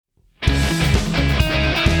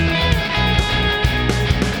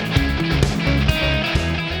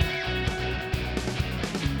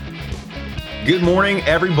Good morning,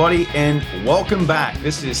 everybody, and welcome back.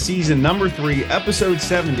 This is season number 3, episode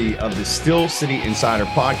 70 of the Steel City Insider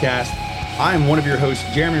podcast. I am one of your hosts,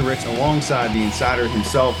 Jeremy Ritz, alongside the insider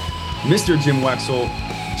himself, Mr. Jim Wexel.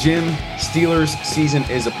 Jim, Steelers season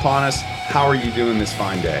is upon us. How are you doing this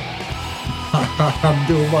fine day? I'm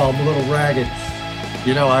doing well. I'm a little ragged.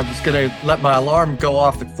 You know, I was going to let my alarm go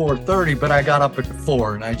off at 4:30, but I got up at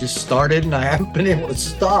 4 and I just started and I haven't been able to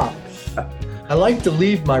stop. I like to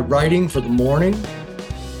leave my writing for the morning,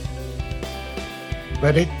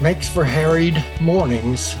 but it makes for harried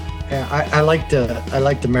mornings. I like to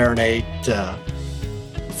marinate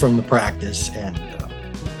from the practice and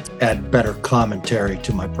add better commentary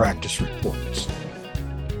to my practice reports.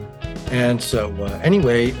 And so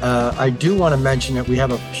anyway, I do want to mention that we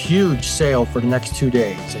have a huge sale for the next 2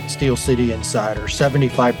 days at Steel City Insider,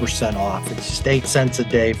 75% off. It's just 8 cents a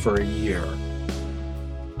day for a year.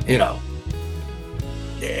 You know,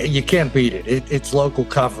 you can't beat it. It's local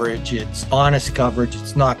coverage. It's honest coverage.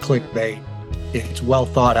 It's not clickbait. It's well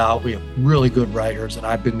thought out. We have really good writers, and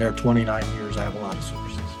I've been there 29 years. I have a lot of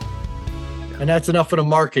sources. And that's enough of the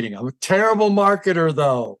marketing. I'm a terrible marketer,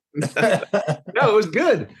 though. No, it was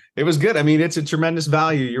good. It was good. I mean, it's a tremendous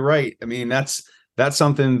value. You're right. I mean, that's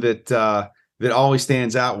something that always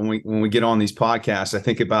stands out when we get on these podcasts. I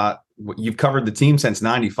think about you've covered the team since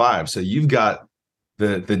 '95, so you've got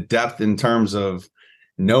the depth in terms of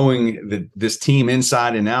knowing this team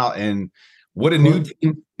inside and out, and what a new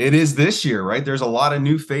team it is this year, right? There's a lot of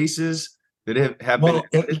new faces that have been.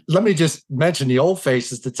 Let me just mention the old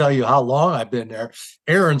faces to tell you how long I've been there.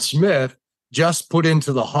 Aaron Smith just put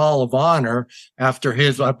into the Hall of Honor after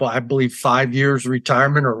his, I believe, 5 years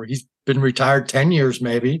retirement, or he's been retired 10 years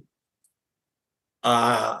maybe.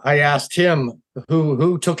 I asked him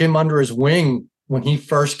who took him under his wing when he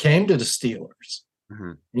first came to the Steelers.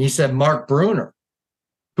 Mm-hmm. And he said Mark Bruner,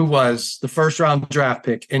 who was the first-round draft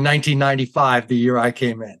pick in 1995, the year I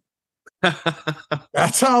came in.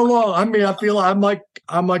 That's how long. I mean, I feel I'm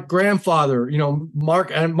like grandfather. You know, Mark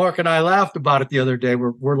and I laughed about it the other day.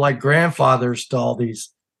 We're like grandfathers to all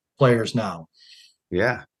these players now.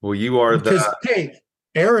 Yeah. Well, you are hey,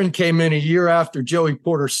 Aaron came in a year after Joey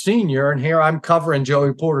Porter Sr., and here I'm covering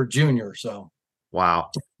Joey Porter Jr. So,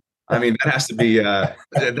 wow. I mean, that has to be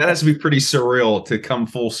pretty surreal to come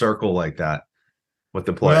full circle like that with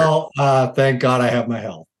the player. Well, thank God I have my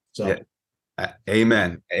health. So. Yeah.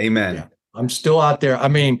 Amen. Yeah. I'm still out there. I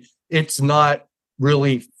mean, it's not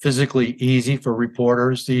really physically easy for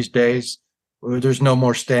reporters these days. There's no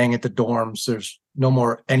more staying at the dorms. There's no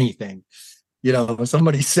more anything. You know,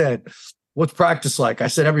 somebody said, "What's practice like?" I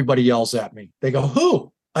said, "Everybody yells at me." They go,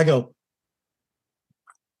 "Who?" I go,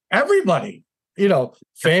 "Everybody." You know,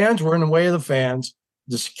 fans were in the way of the fans.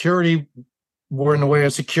 The security were in the way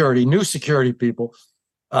of security, new security people.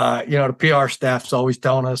 You know, the PR staff's always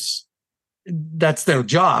telling us, that's their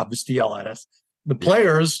job, is to yell at us. The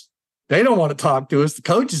players, they don't want to talk to us. The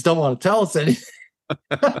coaches don't want to tell us anything.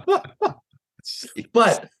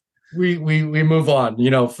 But we move on.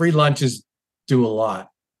 You know, free lunches do a lot.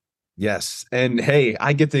 Yes. And hey,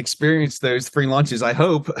 I get to experience those free lunches, I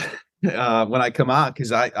hope, when I come out,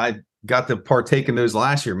 because I got to partake in those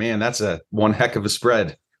last year. Man, that's one heck of a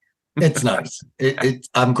spread. It's nice.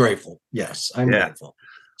 I'm grateful. Yes, I'm grateful.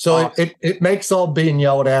 So it makes all being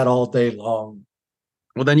yelled at all day long.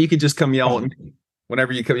 Well, then you could just come yell at me.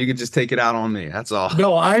 Whenever you come, you could just take it out on me. That's all.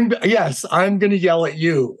 No, I'm going to yell at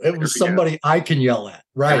you. It was somebody I can yell at.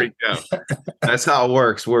 Right. There we go. That's how it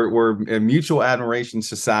works. We're a mutual admiration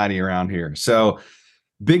society around here. So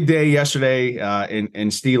big day yesterday in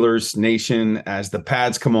Steelers Nation as the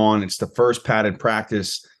pads come on. It's the first padded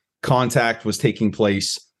practice. Contact was taking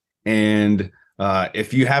place. And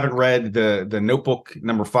if you haven't read the notebook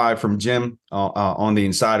number 5 from Jim on the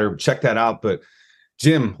Insider, check that out. But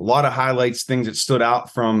Jim, a lot of highlights, things that stood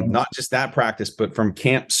out from not just that practice, but from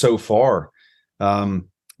camp so far.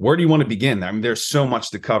 Where do you want to begin? I mean, there's so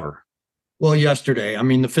much to cover. Well, yesterday, I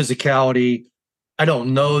mean, the physicality, I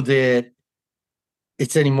don't know that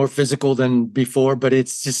it's any more physical than before, but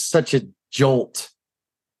it's just such a jolt,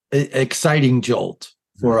 exciting jolt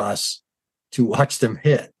for us to watch them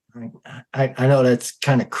hit. I know that's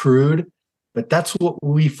kind of crude, but that's what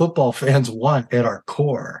we football fans want at our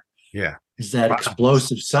core. Yeah. Is that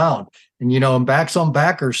explosive sound. And, you know, and Backs on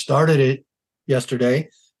Backers started it yesterday.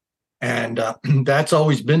 And that's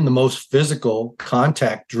always been the most physical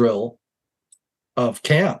contact drill of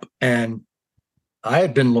camp. And I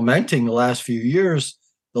had been lamenting the last few years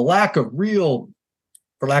the lack of real,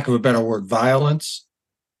 for lack of a better word, violence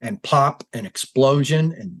and pop and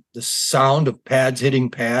explosion and the sound of pads hitting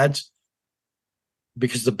pads.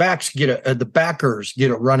 because the backers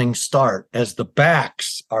get a running start as the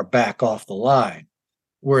backs are back off the line.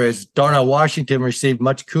 Whereas Darnell Washington received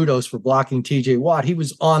much kudos for blocking TJ Watt. He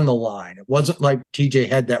was on the line. It wasn't like TJ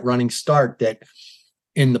had that running start that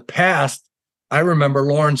in the past, I remember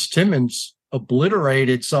Lawrence Timmons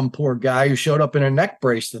obliterated some poor guy who showed up in a neck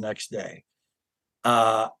brace the next day.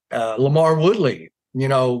 Lamar Woodley,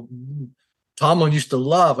 Tomlin used to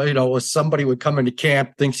love, if somebody would come into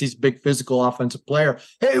camp, thinks he's a big physical offensive player.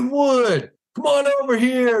 Hey, Wood, come on over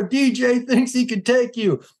here. DJ thinks he can take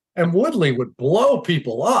you. And Woodley would blow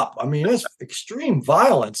people up. I mean, it's extreme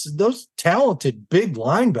violence. Those talented big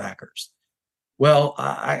linebackers. Well,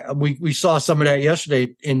 we saw some of that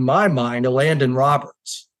yesterday. In my mind, Landon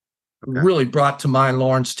Roberts really brought to mind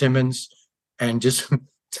Lawrence Timmons, and just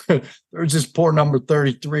there's this poor number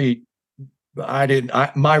 33.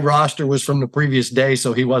 My roster was from the previous day,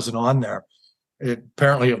 so he wasn't on there.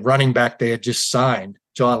 Apparently, a running back they had just signed,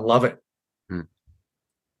 John Lovett.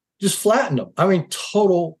 Just flattened him. I mean,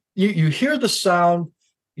 total. You hear the sound,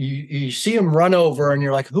 you see him run over, and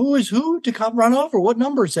you're like, who to come run over? What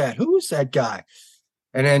number is that? Who is that guy?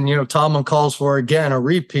 And then, Tomlin calls for, again, a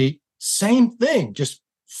repeat. Same thing, just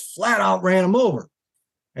flat out ran him over.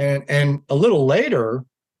 And a little later,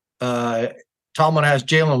 Tomlin asked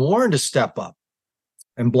Jaylen Warren to step up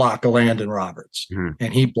and block Landon Roberts.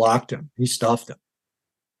 And he blocked him. He stuffed him.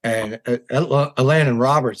 And Landon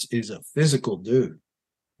Roberts is a physical dude.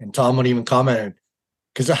 And Tomlin even commented,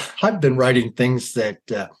 because I've been writing things that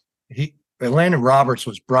Landon Roberts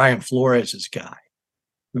was Brian Flores' guy.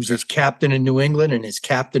 He was his captain in New England and his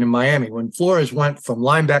captain in Miami. When Flores went from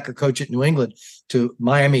linebacker coach at New England to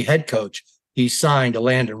Miami head coach, he signed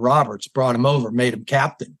Landon Roberts, brought him over, made him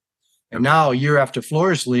captain. And now, a year after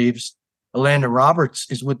Flores leaves, Landon Roberts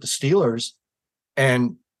is with the Steelers,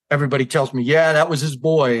 and everybody tells me, yeah, that was his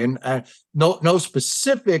boy. And no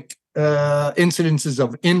specific incidences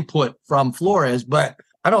of input from Flores, but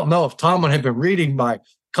I don't know if Tomlin had been reading my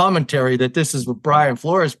commentary that this is what Brian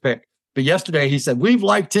Flores picked. But yesterday he said, we've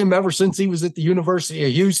liked him ever since he was at the University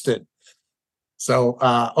of Houston. So,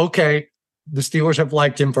 okay, the Steelers have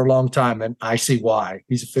liked him for a long time, and I see why.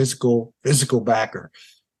 He's a physical backer.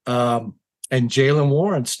 And Jaylen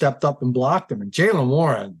Warren stepped up and blocked him. And Jaylen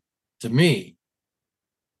Warren, to me,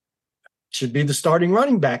 should be the starting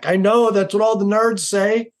running back. I know that's what all the nerds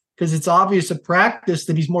say, because it's obvious at practice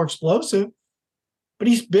that he's more explosive, but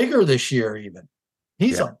he's bigger this year even.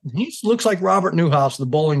 He looks like Robert Newhouse, the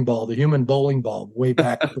bowling ball, the human bowling ball, way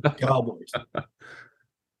back with the Cowboys.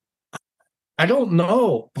 I don't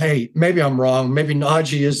know. Hey, maybe I'm wrong. Maybe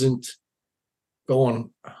Najee isn't going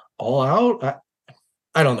all out.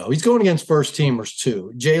 I don't know. He's going against first teamers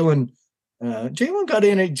too. Jaylen got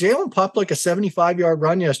in it. Jaylen popped like a 75-yard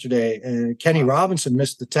run yesterday, and Kenny Robinson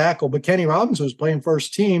missed the tackle, but Kenny Robinson was playing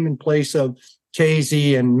first team in place of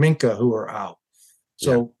KZ and Minka, who are out.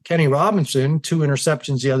 So Kenny Robinson, 2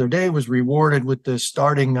 interceptions the other day, was rewarded with the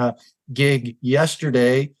starting gig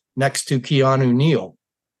yesterday next to Keanu Neal.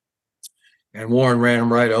 And Warren ran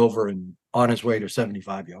him right over and on his way to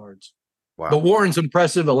 75 yards. Wow. But Warren's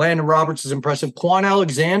impressive. Landon Roberts is impressive. Quan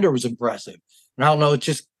Alexander was impressive. And I don't know, it's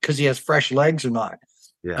just because he has fresh legs or not.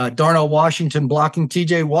 Yeah. Darnell Washington blocking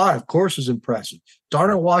TJ Watt, of course, was impressive.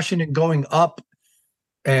 Darnell Washington going up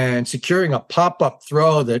and securing a pop-up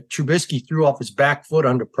throw that Trubisky threw off his back foot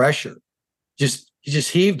under pressure. He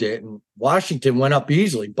just heaved it, and Washington went up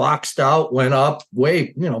easily, boxed out, went up,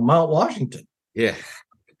 Mount Washington. Yeah.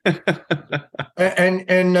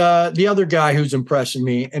 and the other guy who's impressing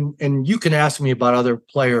me, and you can ask me about other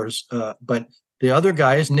players, but the other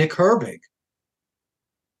guy is Nick Herbig,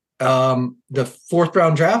 the 4th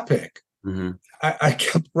round draft pick. Mm-hmm. I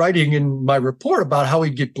kept writing in my report about how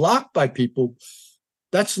he'd get blocked by people.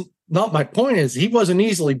 That's not my point. Is he wasn't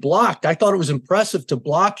easily blocked. I thought it was impressive to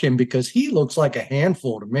block him because he looks like a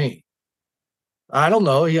handful to me. I don't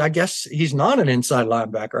know. I guess he's not an inside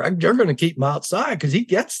linebacker. They're going to keep him outside because he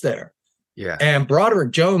gets there. Yeah. And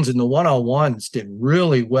Broderick Jones in the one-on-ones did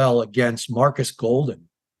really well against Marcus Golden.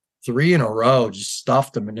 3 in a row, just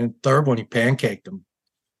stuffed him. And then third one, he pancaked him.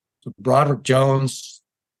 So Broderick Jones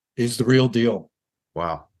is the real deal.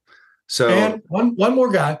 Wow. So and one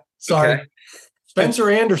more guy. Sorry. Okay. Spencer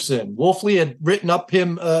Anderson. Wolfley had written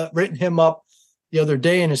him up the other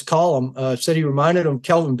day in his column, said he reminded him of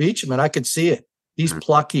Kelvin Beachum, and I could see it. He's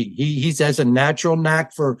plucky. He has a natural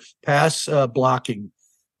knack for pass blocking.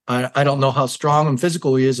 I don't know how strong and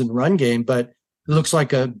physical he is in the run game, but it looks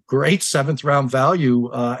like a great 7th round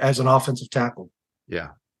value as an offensive tackle. Yeah.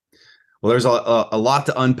 Well, there's a lot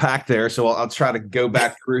to unpack there, so I'll try to go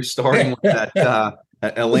back through starting with that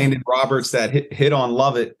Landon Roberts that hit on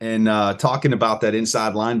Lovett and talking about that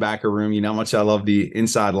inside linebacker room. You know how much I love the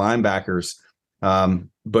inside linebackers,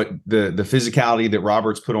 but the physicality that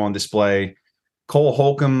Roberts put on display. Cole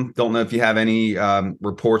Holcomb, don't know if you have any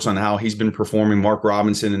reports on how he's been performing. Mark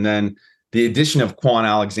Robinson, and then the addition of Quan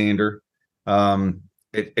Alexander.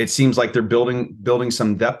 It seems like they're building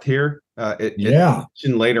some depth here.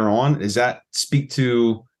 Later on, does that speak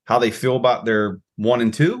to how they feel about their 1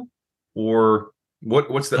 and 2, or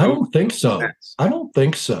what's the? I don't think so. I don't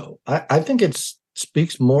think so. I think it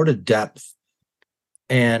speaks more to depth.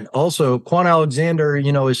 And also, Quan Alexander,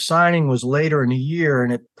 his signing was later in the year,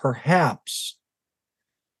 and it perhaps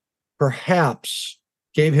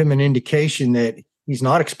gave him an indication that he's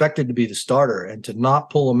not expected to be the starter, and to not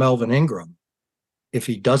pull a Melvin Ingram if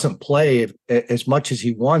he doesn't play as much as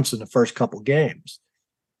he wants in the first couple games,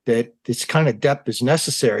 that this kind of depth is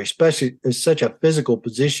necessary, especially in such a physical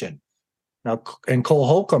position. Now, and Cole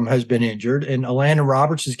Holcomb has been injured, and Landon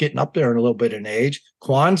Roberts is getting up there in a little bit in age.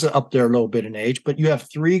 Quan's up there a little bit in age, but you have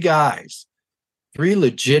 3 guys, 3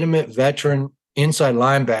 legitimate veteran inside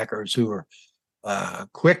linebackers who are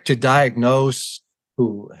quick to diagnose,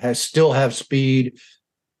 who still have speed,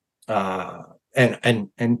 and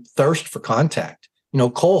thirst for contact.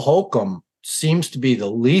 Cole Holcomb seems to be the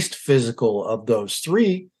least physical of those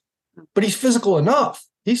 3, but he's physical enough.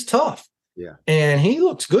 He's tough. Yeah. And he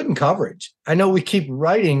looks good in coverage. I know we keep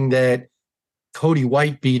writing that Cody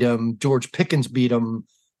White beat him, George Pickens beat him.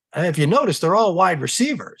 And if you notice, they're all wide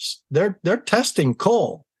receivers. They're testing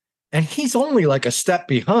Cole. And he's only like a step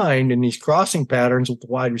behind in these crossing patterns with the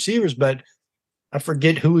wide receivers. But I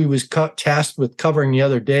forget who he was tasked with covering the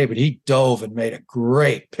other day, but he dove and made a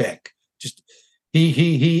great pick. Just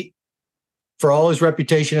he for all his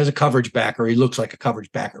reputation as a coverage backer, he looks like a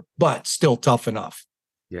coverage backer, but still tough enough.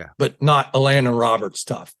 Yeah. But not Landon Roberts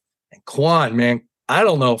tough. And Quan, man, I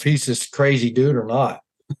don't know if he's this crazy dude or not.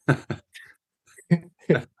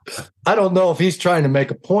 I don't know if he's trying to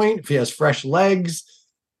make a point, if he has fresh legs,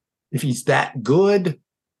 if he's that good.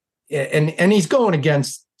 And he's going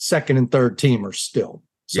against second and third teamers still.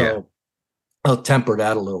 So I'll temper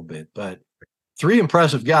that a little bit. But 3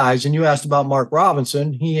 impressive guys. And you asked about Mark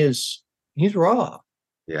Robinson. He's raw.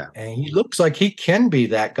 Yeah. And he looks like he can be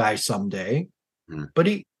that guy someday. But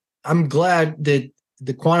I'm glad that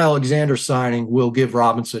the Quan Alexander signing will give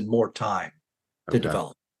Robinson more time to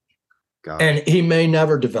develop. And he may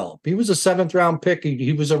never develop. He was a 7th round pick.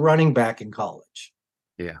 He was a running back in college.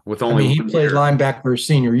 Yeah. With only he played linebacker his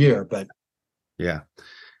senior year, but yeah.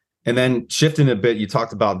 And then shifting a bit, you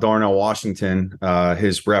talked about Darnell Washington,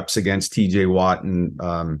 his reps against TJ Watt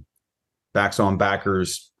and backs on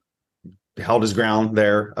backers, held his ground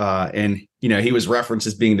there. And, he was referenced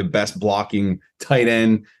as being the best blocking tight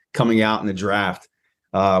end coming out in the draft,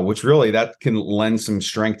 which really that can lend some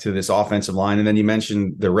strength to this offensive line. And then you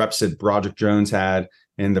mentioned the reps that Broderick Jones had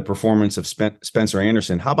and the performance of Spencer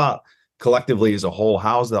Anderson. How about collectively as a whole,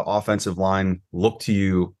 how's the offensive line look to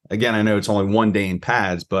you? Again, I know it's only 1 day in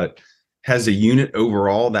pads, but has the unit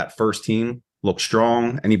overall, that first team, look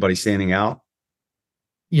strong? Anybody standing out?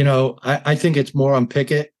 I think it's more on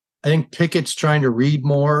Pickett. I think Pickett's trying to read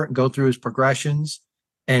more, go through his progressions,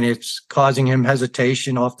 and it's causing him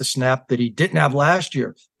hesitation off the snap that he didn't have last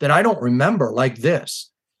year, that I don't remember like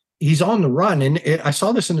this. He's on the run, and I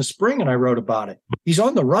saw this in the spring, and I wrote about it. He's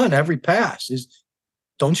on the run every pass.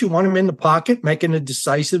 Don't you want him in the pocket, making a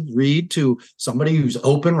decisive read to somebody who's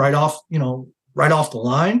open right off the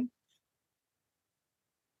line?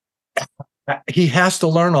 He has to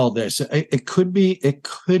learn all this. It could be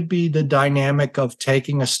the dynamic of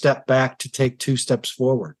taking a step back to take 2 steps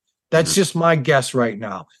forward. That's just my guess right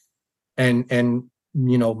now. And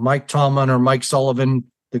Mike Tomlin or Mike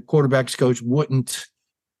Sullivan, the quarterback's coach, wouldn't,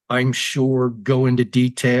 I'm sure, go into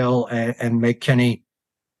detail and make Kenny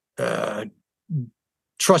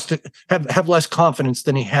trust it, have less confidence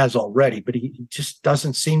than he has already. But he just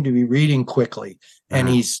doesn't seem to be reading quickly, and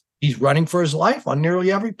he's running for his life on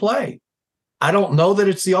nearly every play. I don't know that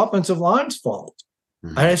it's the offensive line's fault.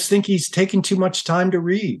 I just think he's taking too much time to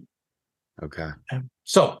read. Okay.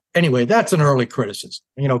 So anyway, that's an early criticism.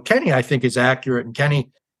 Kenny, I think, is accurate, and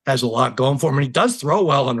Kenny has a lot going for him, and he does throw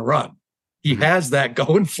well on the run. He has that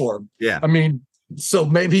going for him. Yeah. I mean, so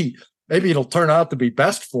maybe it'll turn out to be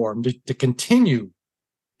best for him to continue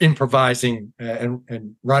improvising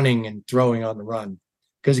and running and throwing on the run.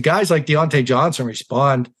 Because guys like Deontay Johnson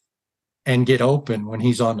respond and get open when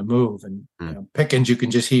he's on the move. And Pickens, you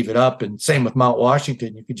can just heave it up. And same with Mount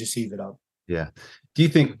Washington, you could just heave it up. Yeah. Do you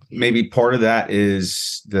think maybe part of that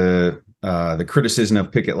is the the criticism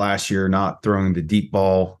of Pickett last year, not throwing the deep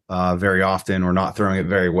ball very often or not throwing it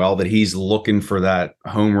very well, that he's looking for that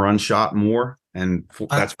home run shot more. And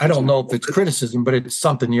that's I don't know if it's criticism, but it's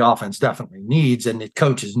something the offense definitely needs, and the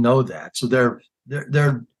coaches know that. So they're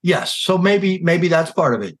yes. So maybe that's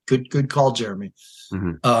part of it. Good call, Jeremy.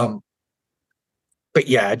 Mm-hmm. But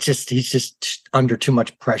yeah, he's just under too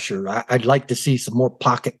much pressure. I'd like to see some more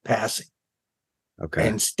pocket passing. Okay.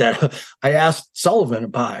 Instead of, I asked Sullivan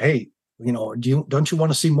about, hey, don't you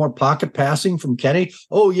want to see more pocket passing from Kenny?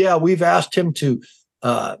 Oh yeah, we've asked him to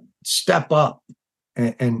step up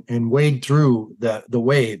and wade through the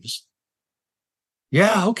waves.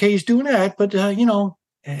 Yeah, okay, he's doing that, but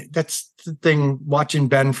that's the thing. Watching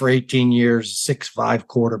Ben for 18 years, 6'5"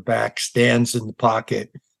 quarterback, stands in the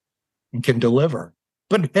pocket and can deliver.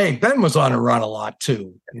 But hey, Ben was on a run a lot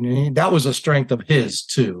too. That was a strength of his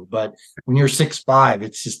too. But when you're 6'5",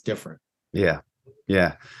 it's just different. Yeah.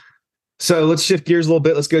 So let's shift gears a little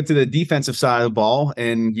bit. Let's go to the defensive side of the ball.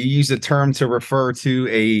 And you used a term to refer to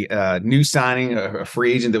a new signing, a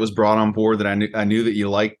free agent that was brought on board that I knew that you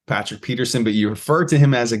liked, Patrick Peterson, but you referred to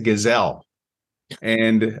him as a gazelle.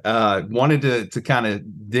 And wanted to kind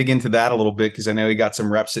of dig into that a little bit because I know he got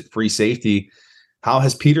some reps at free safety. How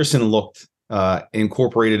has Peterson looked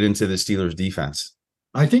incorporated into the Steelers defense?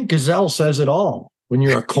 I think gazelle says it all when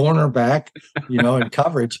you're a cornerback, in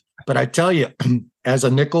coverage. But I tell you, as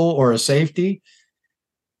a nickel or a safety,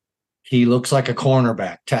 he looks like a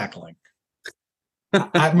cornerback tackling.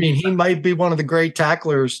 I mean, he might be one of the great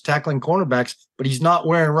tacklers tackling cornerbacks, but he's not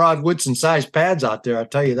wearing Rod Woodson size pads out there. I'll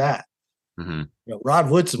tell you that. Mm-hmm.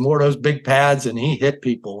 Rod Woodson wore those big pads and he hit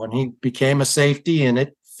people when he became a safety and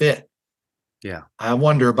it fit. Yeah. I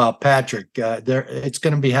wonder about Patrick. It's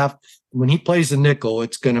going to be when he plays the nickel,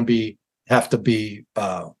 it's going to have to be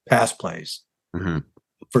pass plays. Mm-hmm.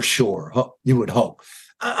 For sure. You would hope.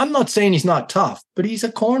 I'm not saying he's not tough, but he's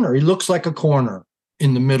a corner. He looks like a corner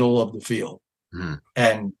in the middle of the field. Mm-hmm.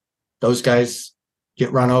 And those guys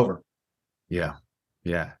get run over. Yeah.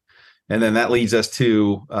 And then that leads us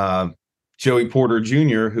to Joey Porter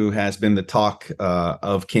Jr., who has been the talk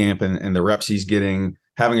of camp and the reps he's getting,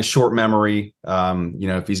 having a short memory,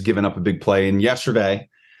 if he's given up a big play. And yesterday,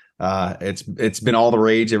 it's been all the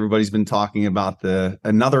rage. Everybody's been talking about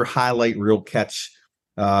another highlight reel catch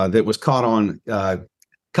that was caught on a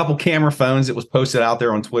couple camera phones. It was posted out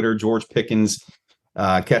there on Twitter. George Pickens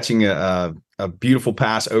catching a beautiful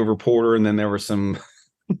pass over Porter, and then there was some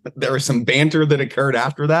banter that occurred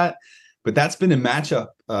after that. But that's been a matchup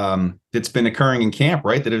that's been occurring in camp,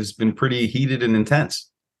 right? That has been pretty heated and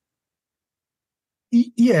intense.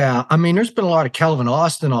 Yeah, I mean, there's been a lot of Calvin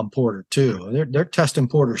Austin on Porter too. They're testing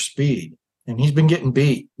Porter's speed, and he's been getting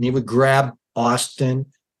beat. And he would grab Austin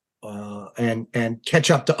and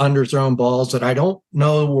catch up to underthrown balls that I don't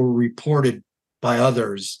know were reported by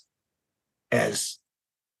others as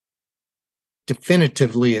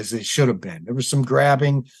definitively as they should have been. There was some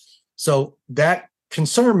grabbing, so that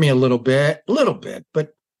concerned me a little bit,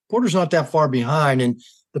 but Porter's not that far behind. And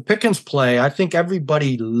the Pickens play, I think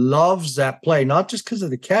everybody loves that play, not just because of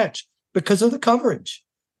the catch, because of the coverage.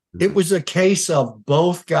 Mm-hmm. It was a case of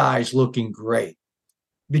both guys looking great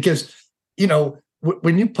because,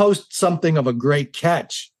 when you post something of a great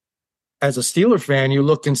catch as a Steeler fan, you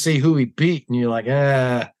look and see who he beat and you're like,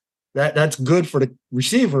 that's good for the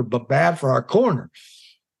receiver, but bad for our corner.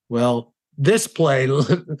 Well, this play,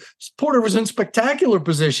 Porter was in spectacular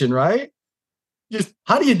position, right? Just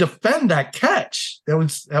how do you defend that catch?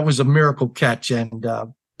 That was a miracle catch, and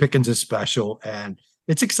Pickens is special, and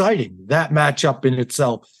it's exciting. That matchup in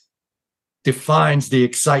itself defines the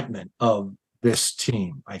excitement of this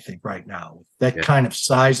team, I think, right now. That kind of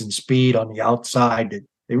size and speed on the outside that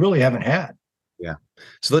they really haven't had. Yeah.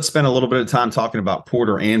 So let's spend a little bit of time talking about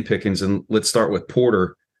Porter and Pickens, and let's start with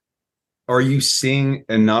Porter. Are you seeing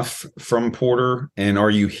enough from Porter, and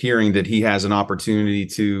are you hearing that he has an opportunity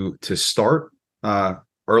to start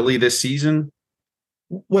early this season?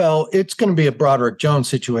 Well, it's going to be a Broderick Jones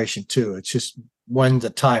situation too. It's just when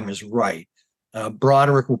the time is right.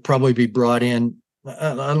 Broderick will probably be brought in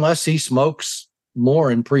unless he smokes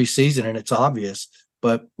more in preseason, and it's obvious.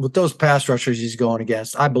 But with those pass rushers he's going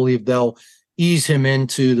against, I believe they'll ease him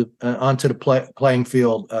onto the playing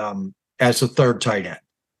field as a third tight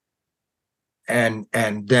end,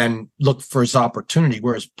 and then look for his opportunity.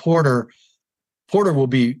 Whereas Porter will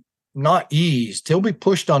be not eased; he'll be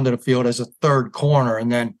pushed onto the field as a third corner,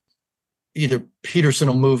 and then either Peterson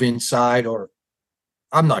will move inside, or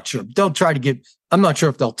I'm not sure. I'm not sure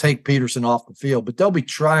if they'll take Peterson off the field, but they'll be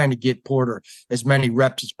trying to get Porter as many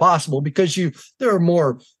reps as possible because there are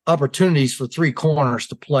more opportunities for three corners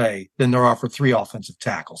to play than there are for three offensive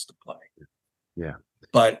tackles to play. Yeah.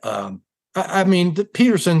 But I mean,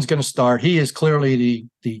 Peterson's going to start. He is clearly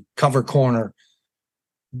the cover corner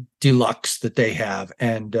deluxe that they have,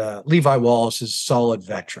 and Levi Wallace is a solid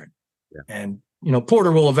veteran. Yeah. And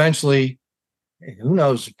Porter will eventually. Who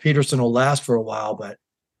knows? Peterson will last for a while, but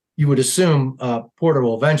you would assume Porter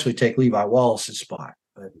will eventually take Levi Wallace's spot.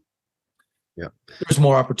 But yeah, there's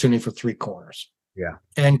more opportunity for three corners. Yeah.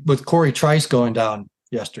 And with Corey Trice going down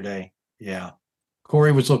yesterday, yeah,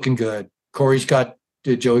 Corey was looking good. Corey's got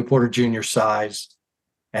Joey Porter Jr. size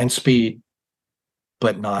and speed,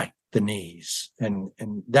 but not the knees. And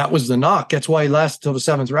that was the knock. That's why he lasted till the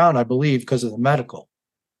 7th round, I believe, because of the medical.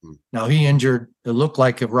 Now he injured, it looked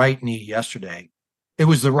like a right knee yesterday. It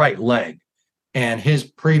was the right leg. And his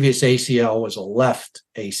previous ACL was a left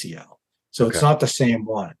ACL. So it's not the same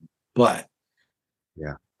one. But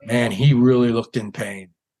yeah, man, he really looked in pain.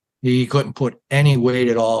 He couldn't put any weight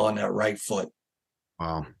at all on that right foot.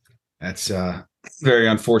 Wow. That's very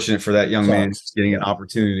unfortunate for that young man getting an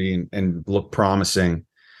opportunity and look promising.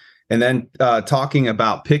 And then talking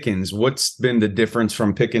about Pickens, what's been the difference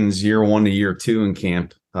from Pickens year 1 to year 2 in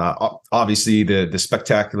camp? Obviously, the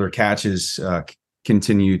spectacular catches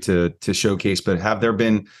continue to showcase, but have there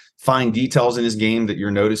been fine details in his game that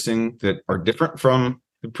you're noticing that are different from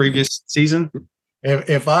the previous season?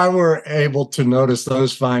 If I were able to notice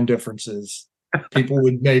those fine differences, people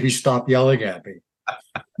would maybe stop yelling at me.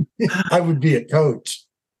 I would be a coach.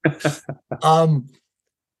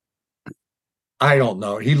 I don't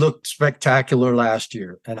know. He looked spectacular last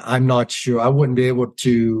year, and I'm not sure. I wouldn't be able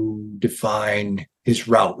to define his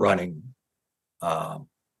route running.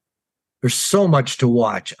 There's so much to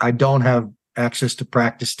watch. I don't have access to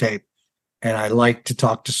practice tape, and I like to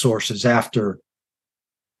talk to sources after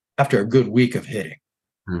a good week of hitting.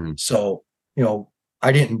 Mm-hmm. So,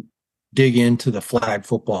 I didn't dig into the flag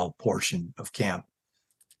football portion of camp.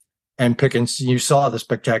 And Pickens, you saw the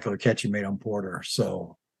spectacular catch he made on Porter.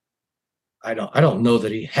 So I don't know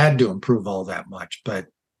that he had to improve all that much, but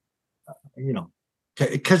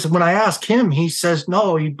because when I ask him, he says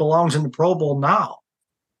no, he belongs in the Pro Bowl now.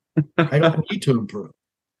 I don't need to improve.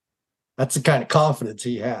 That's the kind of confidence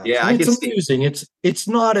he has. Yeah, it's amusing. It's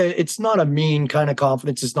not a mean kind of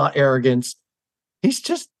confidence. It's not arrogance.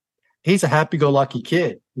 He's a happy-go-lucky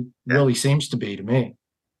kid. He really seems to be to me.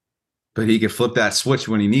 But he can flip that switch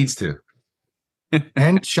when he needs to.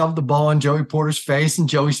 And shove the ball in Joey Porter's face, and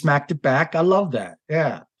Joey smacked it back. I love that.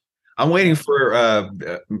 Yeah. I'm waiting for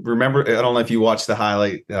remember, I don't know if you watched the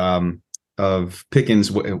highlight of Pickens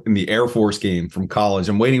in the Air Force game from college.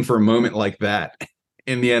 I'm waiting for a moment like that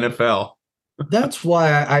in the NFL. That's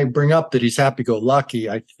why I bring up that he's happy-go-lucky,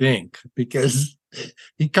 I think, because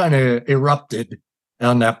he kind of erupted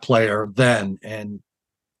on that player then. And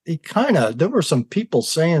there were some people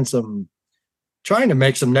trying to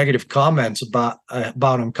make some negative comments about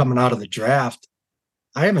him coming out of the draft.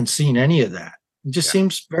 I haven't seen any of that. He just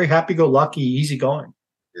seems very happy-go-lucky, easygoing.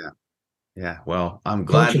 Yeah. Yeah. Well, I'm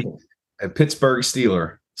glad a Pittsburgh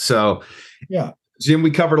Steeler. So, yeah, Jim, we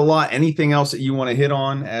covered a lot. Anything else that you want to hit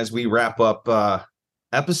on as we wrap up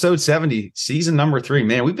episode 70, season number 3?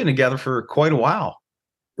 Man, we've been together for quite a while.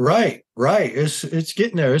 Right. It's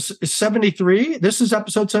getting there. It's 73. This is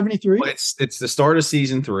episode 73. Well, it's the start of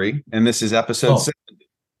season 3, and this is episode 70.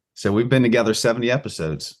 So we've been together 70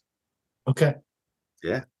 episodes. Okay.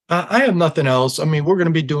 Yeah. I have nothing else. I mean, we're going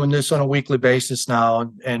to be doing this on a weekly basis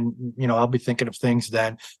now, and I'll be thinking of things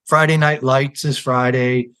then. Friday Night Lights is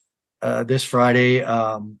Friday. This Friday,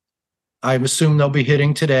 I assume they'll be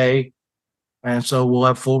hitting today. And so we'll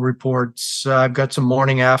have full reports. I've got some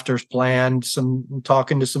morning afters planned, some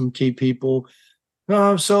talking to some key people.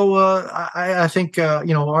 I think,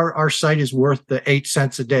 our site is worth the 8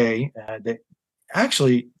 cents a day.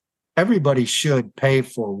 Actually, everybody should pay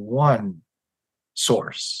for one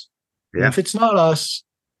source. Yeah. If it's not us,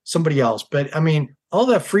 somebody else. But I mean, all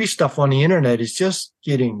that free stuff on the internet is just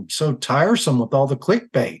getting so tiresome with all the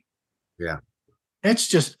clickbait. Yeah. It's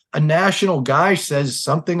just a national guy says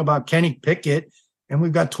something about Kenny Pickett, and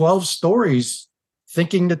we've got 12 stories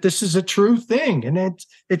thinking that this is a true thing. And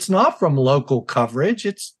it's not from local coverage.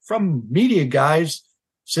 It's from media guys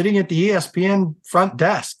sitting at the ESPN front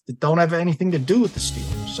desk that don't have anything to do with the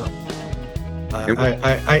Steelers. So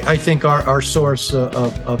I think our source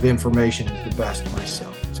of information is the best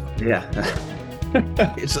myself. So. Yeah.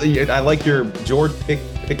 I like your George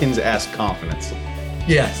Pickens-esque confidence.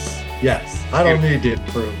 Yes. I don't need to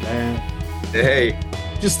improve, man. Hey.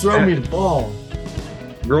 Just throw me the ball.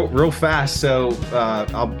 Real fast. So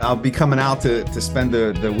I'll be coming out to spend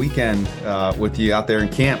the weekend with you out there in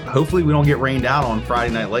camp. Hopefully we don't get rained out on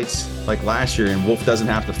Friday Night Lights like last year, and Wolf doesn't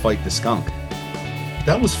have to fight the skunk.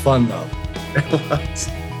 That was fun, though. It was.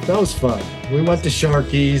 That was fun. We went to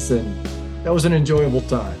Sharky's, and that was an enjoyable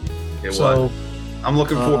time. It was. I'm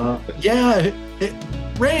looking forward. Yeah,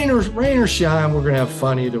 rain or shine, we're gonna have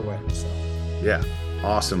fun either way. So. Yeah,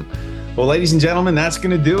 awesome. Well, ladies and gentlemen, that's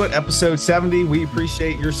going to do it. Episode 70. We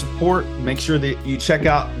appreciate your support. Make sure that you check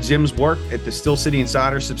out Jim's work at the Steel City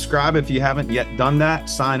Insider. Subscribe if you haven't yet done that.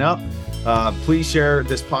 Sign up. Please share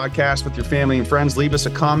this podcast with your family and friends. Leave us a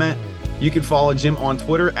comment. You can follow Jim on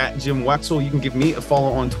Twitter at Jim Wexell. You can give me a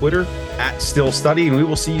follow on Twitter at Steel Study. And we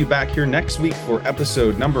will see you back here next week for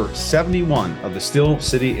episode number 71 of the Steel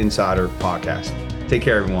City Insider podcast. Take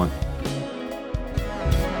care, everyone.